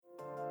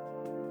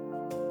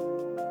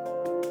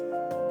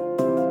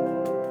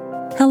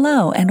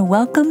Hello and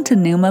welcome to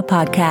Pneuma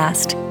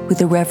Podcast with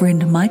the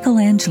Reverend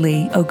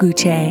Michaelangeli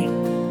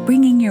Oguche,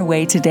 bringing your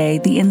way today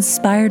the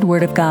inspired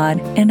Word of God,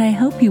 and I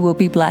hope you will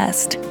be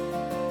blessed.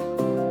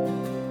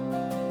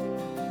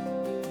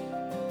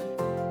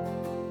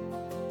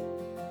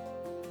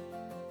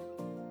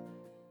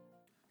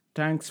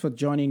 Thanks for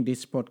joining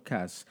this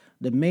podcast.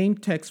 The main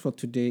text for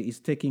today is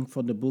taken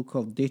from the book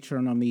of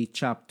Deuteronomy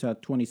chapter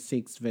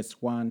 26,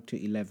 verse 1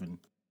 to 11.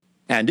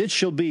 And it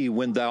shall be,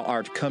 when thou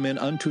art come in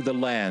unto the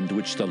land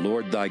which the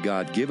Lord thy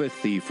God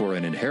giveth thee for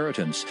an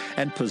inheritance,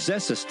 and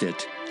possessest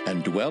it,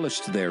 and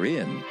dwellest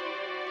therein,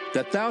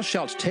 that thou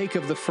shalt take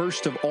of the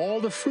first of all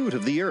the fruit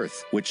of the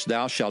earth, which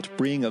thou shalt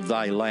bring of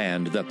thy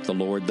land that the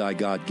Lord thy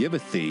God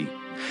giveth thee,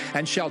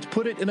 and shalt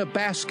put it in a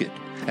basket,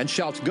 and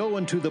shalt go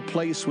unto the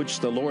place which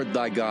the Lord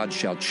thy God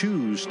shall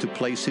choose to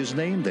place his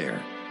name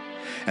there.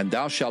 And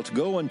thou shalt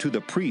go unto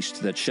the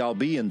priest that shall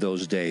be in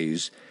those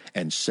days,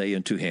 and say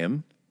unto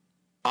him,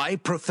 I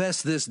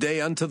profess this day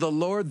unto the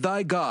Lord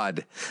thy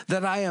God,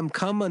 that I am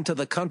come unto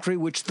the country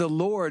which the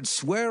Lord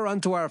sware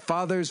unto our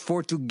fathers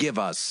for to give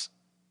us.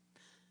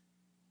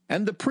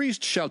 And the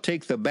priest shall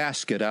take the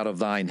basket out of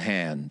thine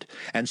hand,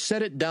 and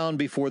set it down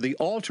before the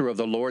altar of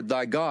the Lord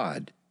thy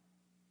God.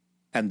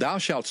 And thou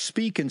shalt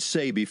speak and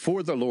say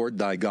before the Lord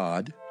thy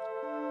God,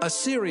 A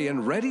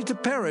Syrian ready to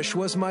perish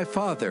was my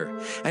father,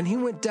 and he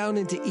went down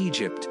into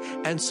Egypt,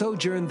 and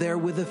sojourned there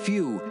with a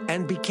few,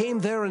 and became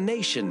there a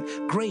nation,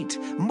 great,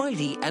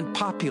 mighty, and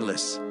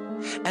populous.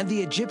 And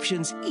the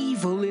Egyptians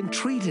evil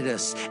entreated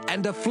us,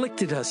 and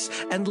afflicted us,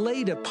 and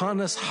laid upon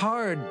us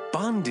hard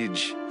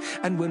bondage.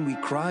 And when we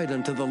cried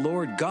unto the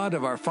Lord God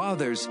of our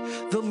fathers,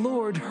 the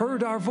Lord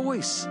heard our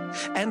voice,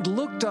 and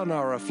looked on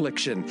our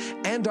affliction,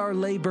 and our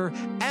labor,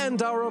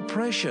 and our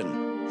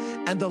oppression.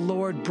 And the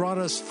Lord brought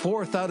us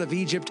forth out of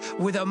Egypt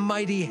with a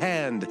mighty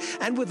hand,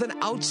 and with an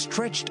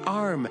outstretched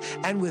arm,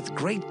 and with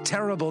great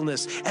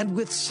terribleness, and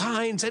with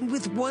signs, and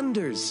with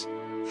wonders.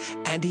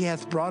 And he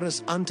hath brought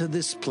us unto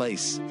this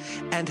place,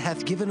 and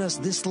hath given us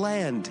this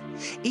land,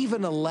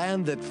 even a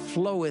land that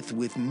floweth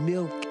with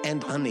milk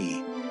and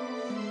honey.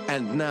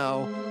 And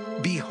now,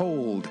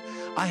 behold,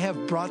 I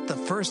have brought the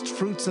first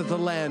fruits of the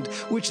land,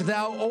 which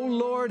thou, O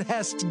Lord,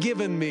 hast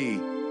given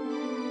me.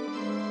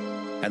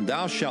 And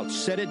thou shalt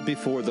set it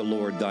before the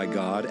Lord thy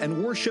God,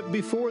 and worship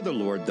before the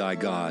Lord thy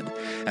God.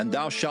 And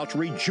thou shalt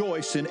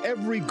rejoice in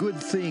every good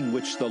thing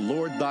which the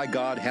Lord thy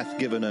God hath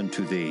given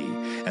unto thee,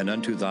 and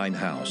unto thine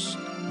house,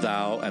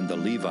 thou and the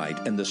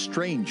Levite, and the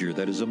stranger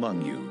that is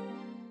among you.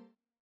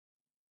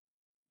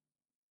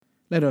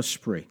 Let us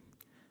pray.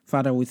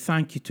 Father, we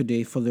thank you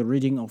today for the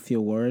reading of your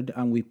word,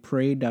 and we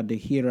pray that the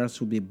hearers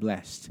will be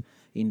blessed.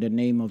 In the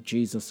name of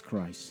Jesus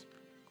Christ.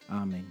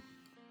 Amen.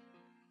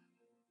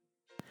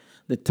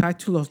 The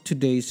title of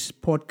today's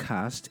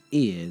podcast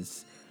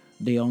is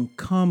The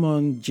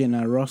Uncommon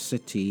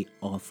Generosity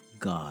of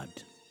God.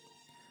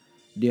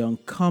 The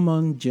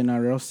Uncommon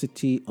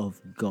Generosity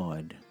of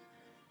God.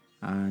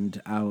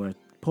 And our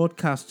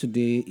podcast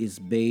today is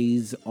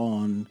based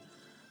on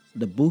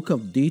the book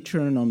of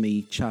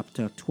Deuteronomy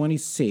chapter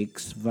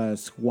 26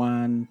 verse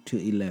 1 to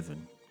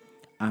 11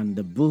 and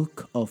the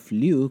book of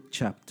Luke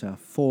chapter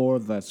 4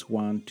 verse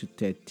 1 to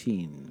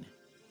 13.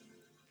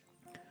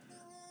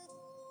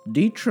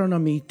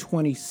 Deuteronomy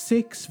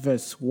 26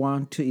 verse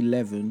 1 to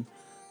 11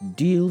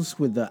 deals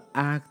with the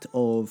act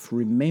of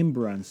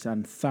remembrance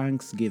and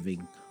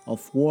thanksgiving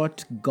of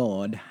what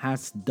God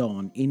has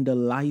done in the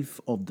life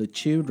of the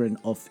children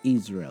of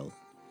Israel.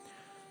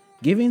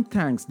 Giving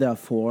thanks,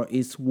 therefore,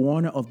 is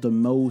one of the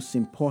most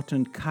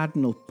important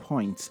cardinal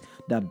points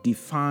that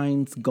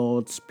defines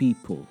God's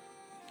people.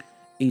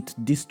 It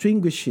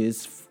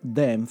distinguishes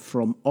them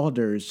from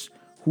others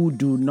who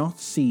do not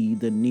see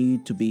the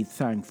need to be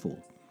thankful.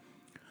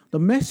 The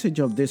message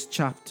of this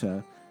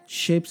chapter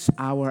shapes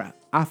our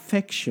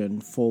affection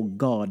for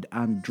God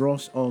and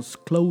draws us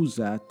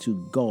closer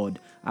to God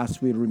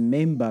as we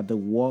remember the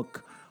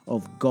work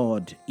of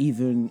God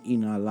even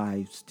in our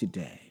lives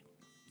today.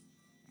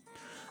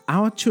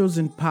 Our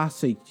chosen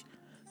passage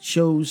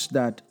shows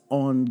that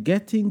on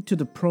getting to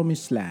the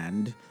promised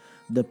land,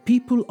 the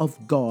people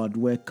of God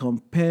were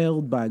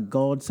compelled by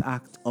God's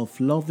act of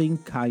loving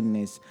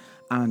kindness,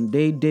 and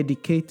they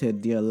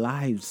dedicated their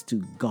lives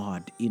to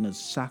God in a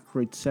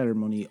sacred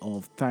ceremony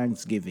of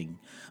thanksgiving,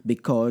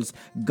 because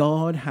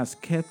God has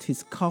kept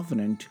his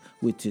covenant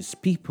with his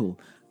people,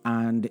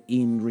 and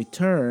in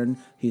return,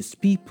 his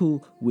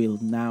people will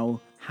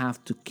now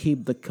have to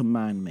keep the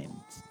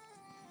commandments.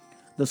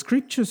 The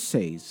scripture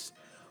says,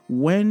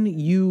 when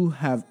you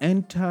have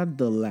entered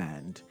the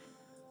land,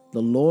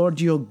 the Lord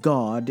your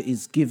God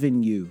is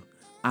giving you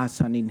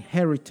as an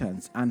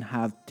inheritance, and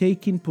have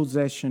taken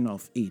possession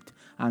of it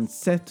and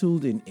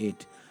settled in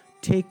it,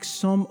 take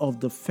some of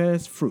the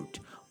first fruit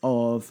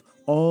of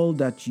all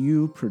that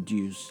you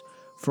produce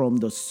from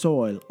the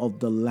soil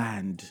of the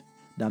land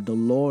that the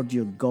Lord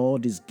your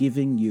God is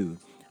giving you,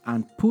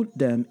 and put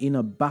them in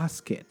a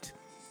basket.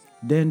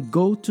 Then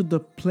go to the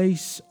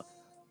place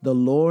the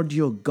Lord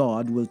your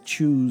God will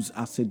choose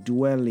as a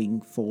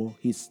dwelling for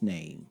his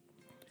name.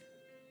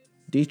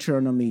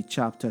 Deuteronomy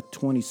chapter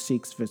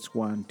 26, verse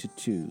 1 to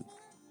 2.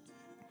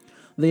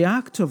 The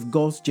act of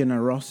God's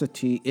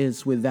generosity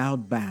is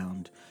without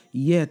bound,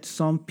 yet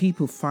some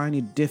people find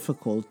it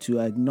difficult to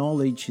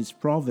acknowledge His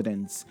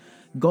providence.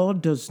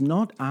 God does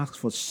not ask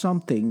for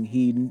something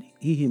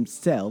He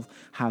Himself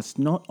has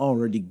not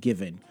already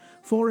given.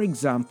 For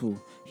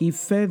example, He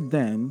fed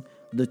them,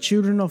 the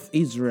children of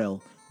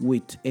Israel,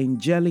 with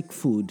angelic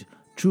food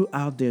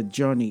throughout their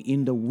journey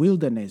in the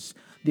wilderness.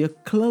 Their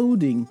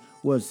clothing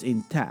was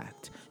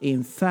intact.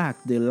 In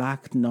fact, they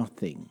lacked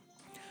nothing.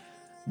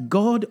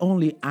 God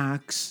only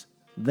asks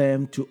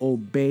them to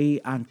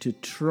obey and to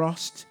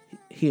trust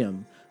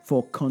Him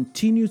for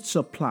continued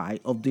supply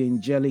of the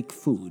angelic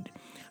food,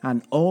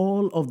 and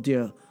all of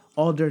their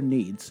other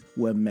needs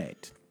were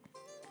met.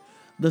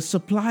 The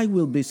supply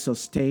will be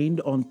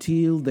sustained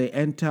until they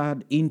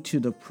entered into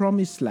the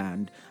promised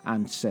land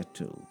and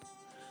settled.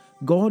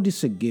 God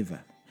is a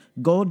giver.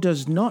 God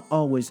does not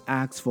always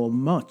ask for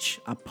much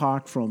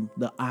apart from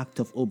the act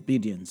of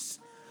obedience.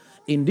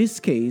 In this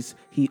case,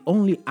 He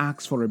only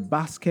asks for a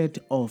basket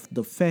of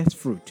the first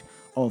fruit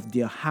of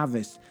their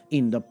harvest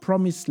in the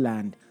promised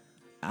land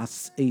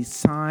as a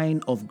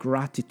sign of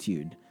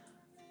gratitude.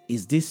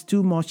 Is this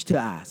too much to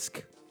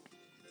ask?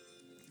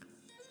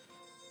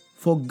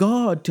 For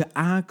God to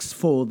ask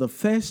for the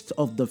first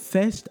of the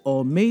first,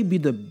 or maybe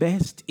the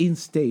best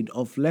instead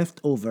of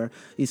leftover,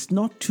 is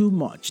not too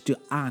much to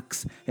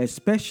ask,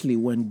 especially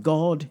when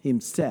God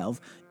Himself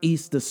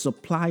is the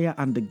supplier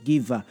and the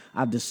giver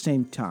at the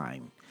same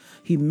time.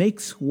 He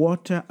makes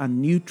water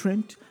and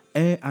nutrient,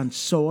 air and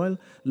soil,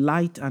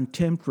 light and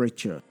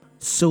temperature,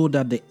 so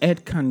that the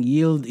earth can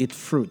yield its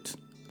fruit.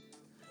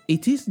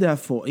 It is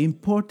therefore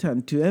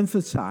important to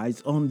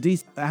emphasize on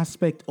this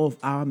aspect of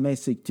our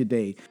message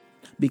today,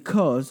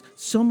 because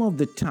some of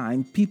the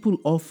time people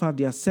offer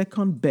their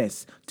second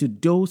best to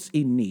those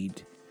in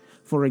need.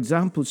 For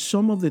example,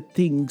 some of the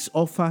things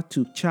offered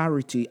to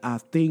charity are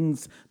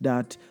things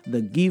that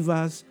the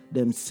givers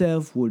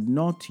themselves would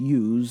not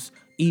use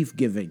if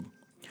giving.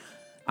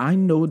 I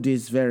know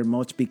this very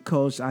much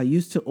because I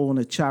used to own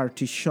a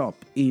charity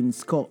shop in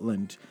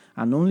Scotland,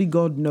 and only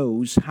God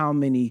knows how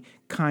many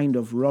kind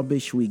of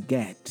rubbish we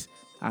get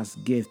as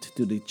gift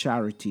to the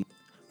charity.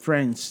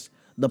 Friends,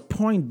 the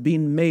point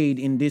being made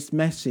in this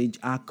message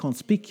are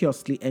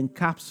conspicuously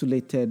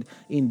encapsulated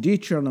in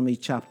Deuteronomy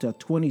chapter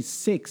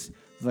 26,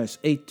 verse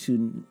 8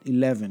 to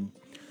 11.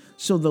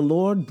 So the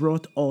Lord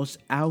brought us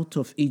out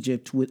of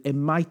Egypt with a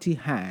mighty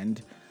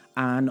hand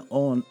and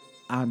on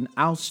an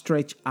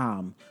outstretched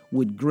arm,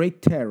 with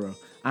great terror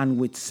and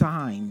with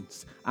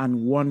signs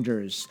and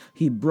wonders.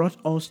 He brought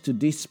us to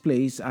this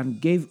place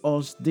and gave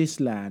us this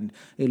land,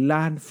 a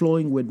land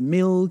flowing with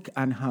milk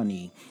and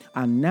honey.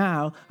 And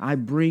now I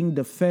bring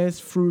the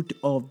first fruit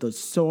of the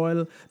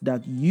soil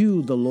that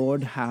you, the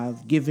Lord,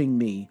 have given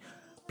me.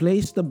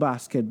 Place the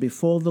basket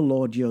before the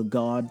Lord your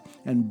God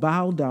and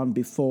bow down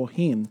before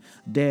Him.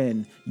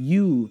 Then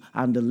you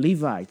and the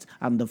Levites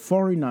and the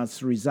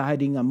foreigners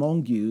residing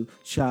among you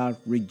shall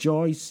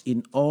rejoice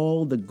in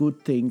all the good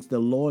things the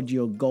Lord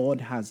your God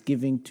has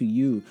given to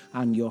you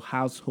and your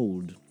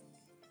household.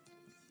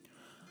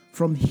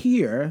 From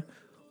here,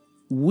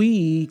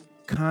 we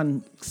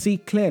can see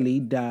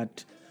clearly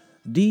that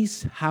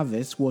this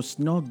harvest was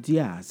not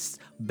theirs,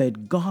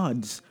 but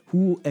God's,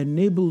 who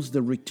enables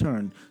the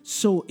return.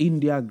 So in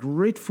their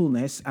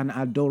gratefulness and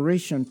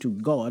adoration to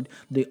God,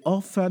 they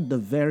offered the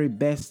very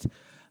best,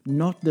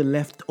 not the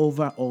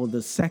leftover or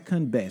the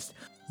second best,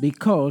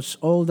 because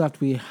all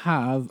that we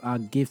have are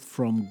gifts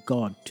from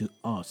God to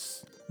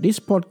us.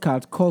 This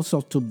podcast calls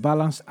us to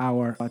balance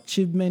our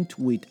achievement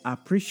with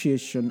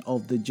appreciation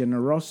of the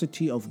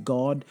generosity of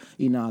God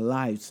in our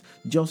lives,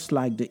 just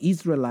like the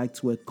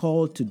Israelites were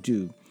called to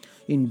do.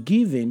 In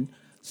giving,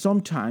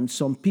 sometimes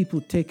some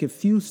people take a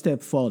few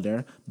steps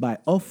further by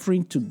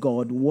offering to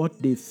God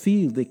what they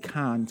feel they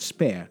can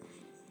spare.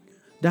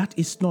 That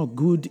is not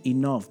good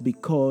enough,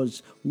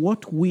 because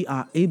what we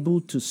are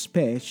able to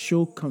spare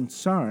show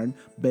concern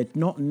but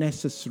not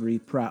necessary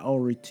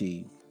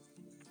priority.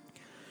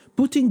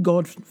 Putting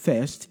God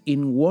first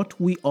in what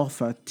we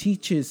offer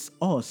teaches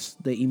us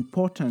the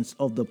importance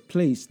of the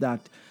place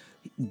that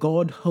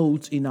God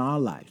holds in our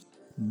lives,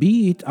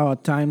 be it our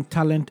time,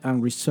 talent,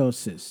 and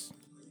resources.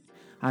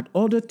 At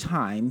other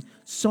times,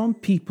 some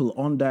people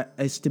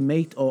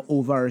underestimate or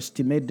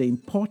overestimate the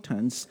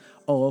importance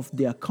of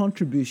their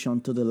contribution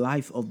to the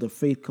life of the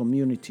faith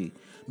community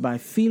by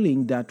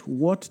feeling that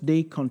what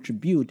they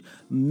contribute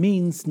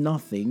means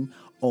nothing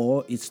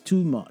or is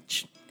too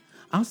much.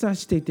 As I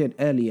stated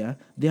earlier,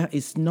 there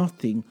is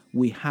nothing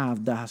we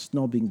have that has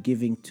not been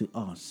given to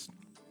us.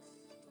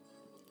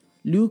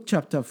 Luke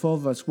chapter 4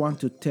 verse 1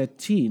 to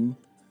 13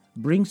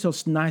 brings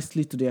us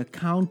nicely to the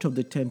account of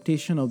the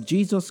temptation of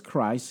Jesus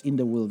Christ in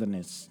the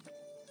wilderness.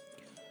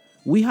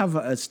 We have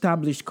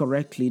established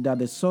correctly that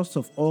the source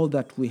of all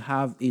that we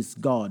have is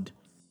God.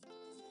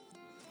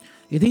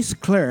 It is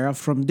clear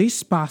from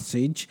this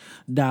passage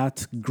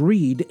that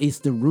greed is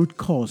the root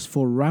cause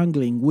for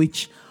wrangling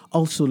which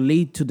also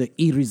lead to the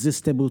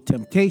irresistible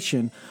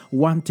temptation,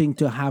 wanting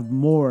to have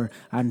more,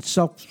 and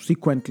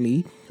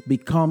subsequently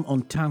become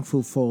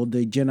unthankful for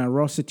the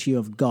generosity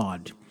of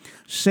God.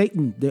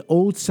 Satan, the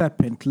old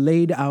serpent,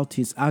 laid out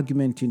his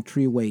argument in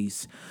three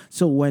ways.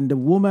 So when the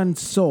woman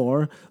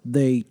saw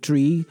the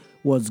tree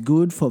was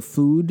good for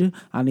food,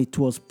 and it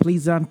was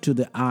pleasant to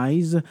the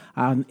eyes,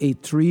 and a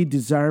tree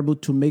desirable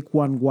to make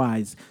one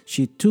wise,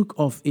 she took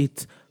of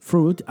its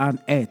fruit and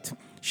ate.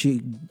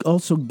 She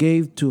also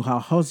gave to her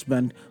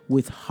husband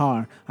with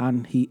her,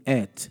 and he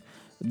ate.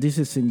 This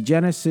is in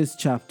Genesis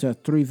chapter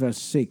 3, verse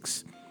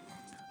 6.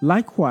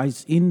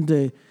 Likewise, in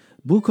the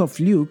book of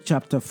Luke,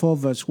 chapter 4,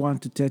 verse 1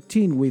 to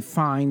 13, we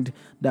find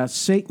that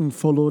Satan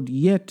followed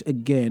yet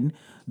again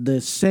the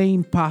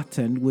same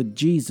pattern with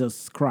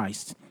Jesus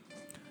Christ.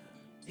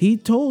 He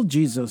told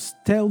Jesus,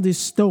 "Tell this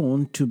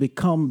stone to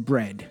become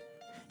bread.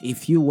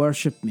 If you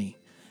worship me,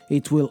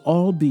 it will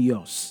all be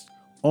yours,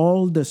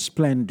 all the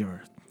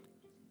splendor."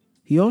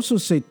 He also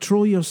said,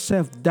 "Throw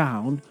yourself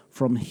down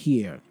from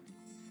here."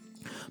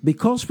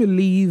 Because we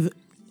live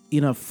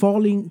in a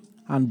falling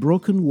and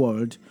broken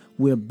world,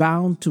 we're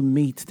bound to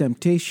meet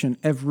temptation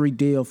every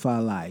day of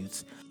our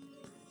lives.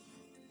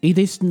 It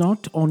is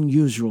not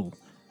unusual.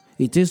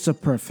 It is a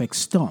perfect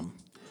storm.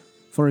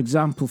 For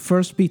example,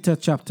 1 Peter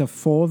chapter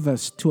 4,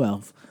 verse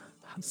 12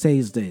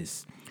 says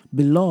this,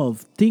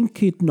 "Beloved,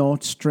 think it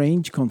not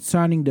strange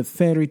concerning the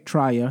fiery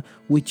trial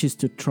which is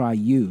to try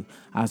you,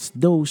 as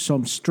though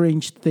some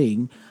strange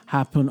thing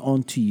happened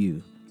unto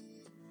you."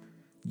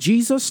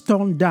 Jesus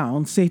turned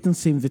down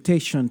Satan's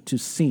invitation to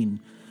sin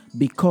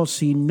because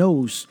he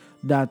knows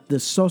that the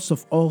source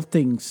of all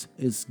things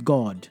is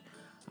God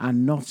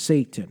and not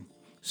Satan.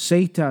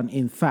 Satan,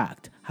 in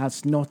fact,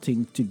 has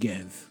nothing to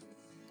give.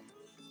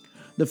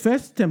 The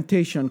first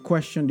temptation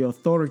questioned the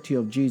authority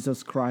of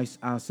Jesus Christ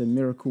as a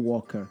miracle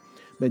worker,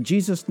 but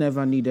Jesus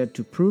never needed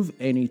to prove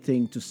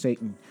anything to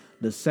Satan.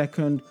 The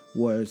second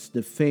was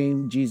the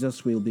fame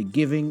Jesus will be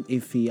giving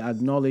if he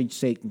acknowledged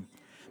Satan.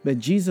 But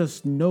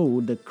Jesus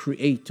knows the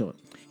Creator.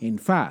 In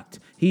fact,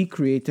 he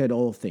created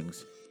all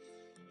things.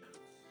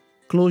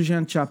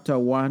 Colossians chapter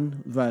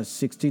 1, verse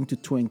 16 to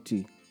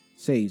 20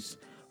 says,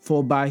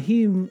 "For by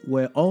him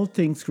were all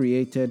things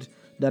created,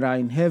 that are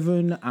in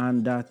heaven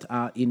and that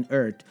are in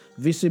earth,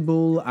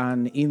 visible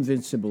and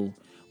invincible,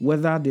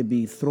 whether they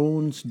be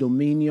thrones,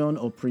 dominion,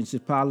 or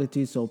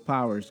principalities or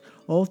powers.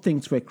 All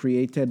things were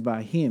created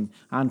by him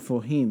and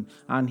for him,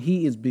 and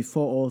he is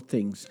before all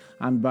things,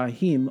 and by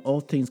him all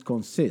things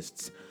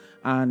consist.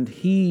 And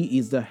he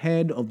is the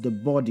head of the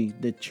body,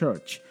 the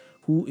church,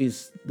 who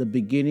is the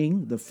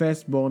beginning, the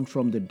firstborn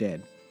from the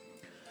dead,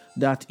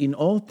 that in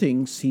all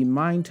things he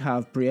might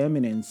have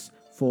preeminence,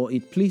 for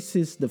it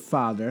pleases the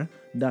Father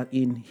that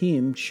in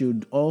him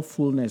should all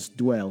fullness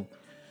dwell,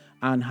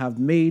 and have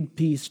made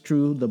peace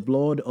through the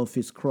blood of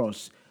his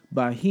cross,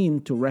 by him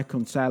to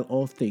reconcile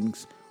all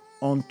things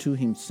unto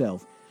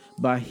himself.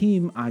 By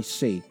him I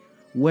say,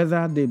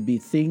 whether they be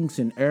things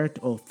in earth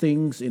or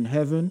things in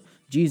heaven,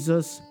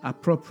 Jesus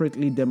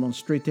appropriately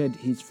demonstrated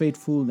his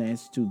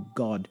faithfulness to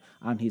God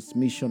and his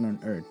mission on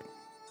earth."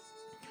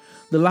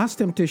 The last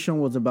temptation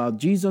was about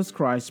Jesus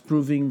Christ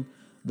proving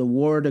the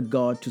word of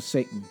God to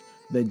Satan.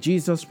 But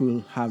Jesus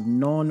will have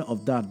none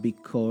of that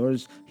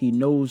because he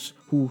knows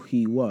who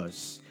he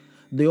was.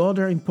 The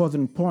other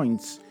important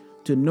points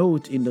to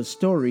note in the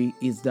story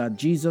is that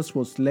Jesus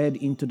was led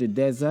into the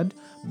desert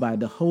by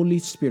the Holy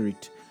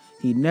Spirit.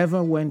 He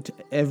never went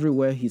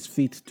everywhere his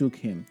feet took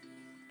him.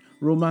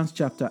 Romans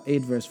chapter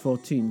 8 verse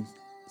 14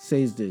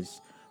 says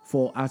this,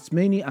 "For as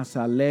many as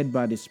are led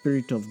by the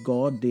Spirit of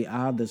God, they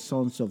are the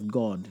sons of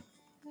God."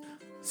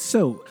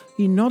 So,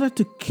 in order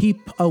to keep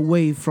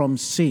away from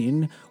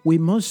sin, we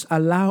must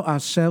allow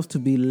ourselves to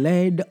be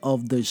led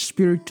of the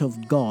Spirit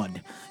of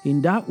God.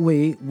 In that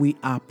way, we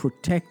are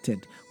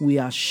protected. We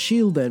are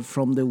shielded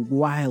from the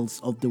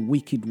wiles of the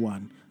wicked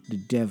one, the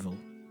devil.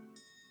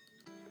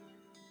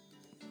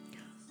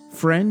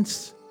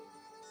 Friends,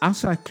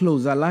 as I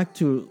close, I'd like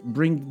to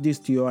bring this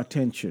to your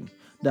attention,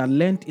 that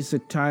Lent is a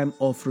time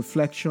of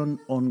reflection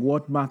on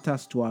what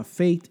matters to our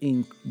faith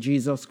in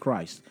Jesus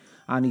Christ,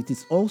 and it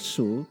is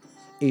also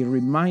a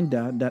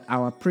reminder that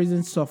our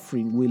present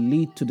suffering will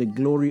lead to the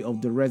glory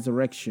of the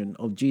resurrection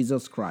of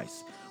Jesus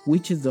Christ,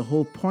 which is the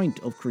whole point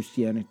of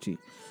Christianity.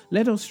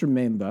 Let us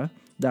remember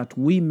that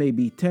we may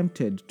be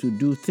tempted to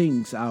do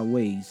things our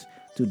ways,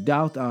 to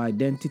doubt our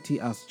identity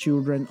as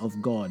children of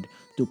God,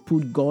 to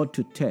put God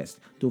to test,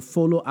 to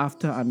follow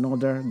after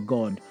another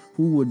God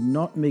who would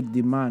not make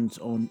demands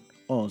on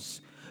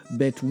us.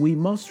 But we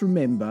must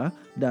remember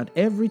that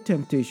every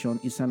temptation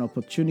is an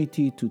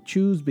opportunity to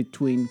choose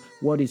between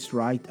what is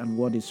right and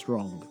what is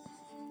wrong.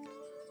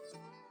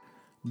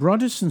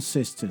 Brothers and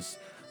sisters,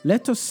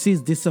 let us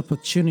seize this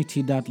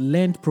opportunity that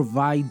Lent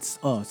provides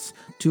us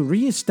to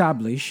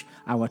reestablish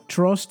our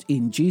trust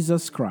in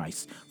Jesus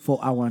Christ for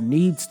our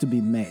needs to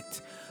be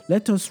met.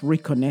 Let us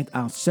reconnect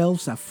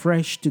ourselves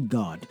afresh to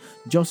God,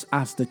 just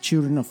as the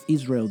children of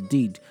Israel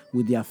did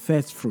with their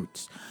first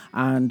fruits,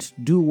 and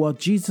do what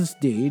Jesus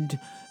did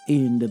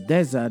in the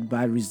desert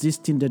by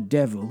resisting the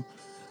devil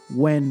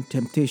when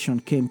temptation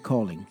came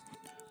calling.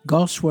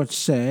 God's word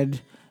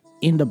said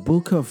in the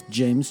book of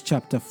James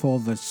chapter 4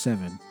 verse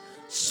 7,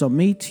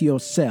 "Submit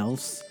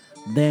yourselves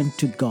then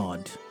to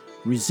God.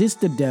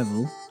 Resist the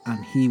devil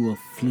and he will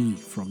flee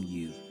from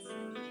you."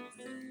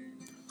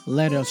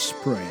 Let us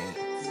pray.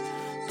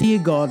 Dear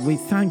God, we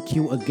thank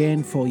you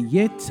again for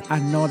yet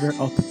another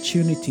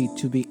opportunity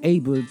to be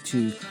able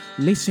to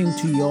listen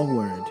to your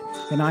word.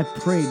 And I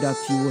pray that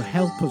you will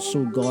help us,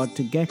 O God,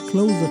 to get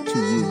closer to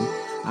you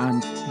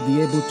and be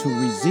able to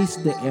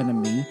resist the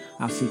enemy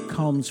as he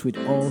comes with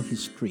all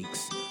his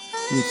tricks.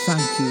 We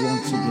thank you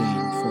once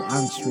again for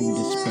answering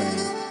this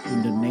prayer.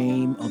 In the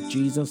name of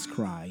Jesus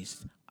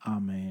Christ.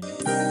 Amen.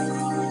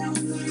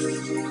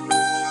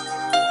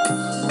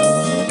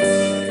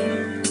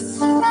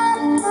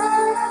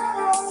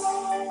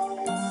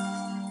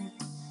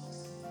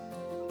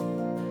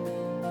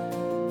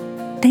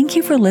 Thank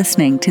you for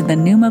listening to the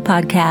Pneuma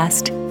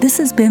Podcast. This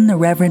has been the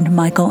Reverend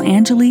Michael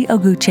Angeli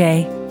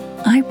Oguche.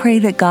 I pray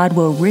that God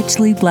will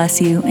richly bless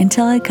you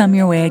until I come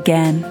your way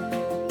again.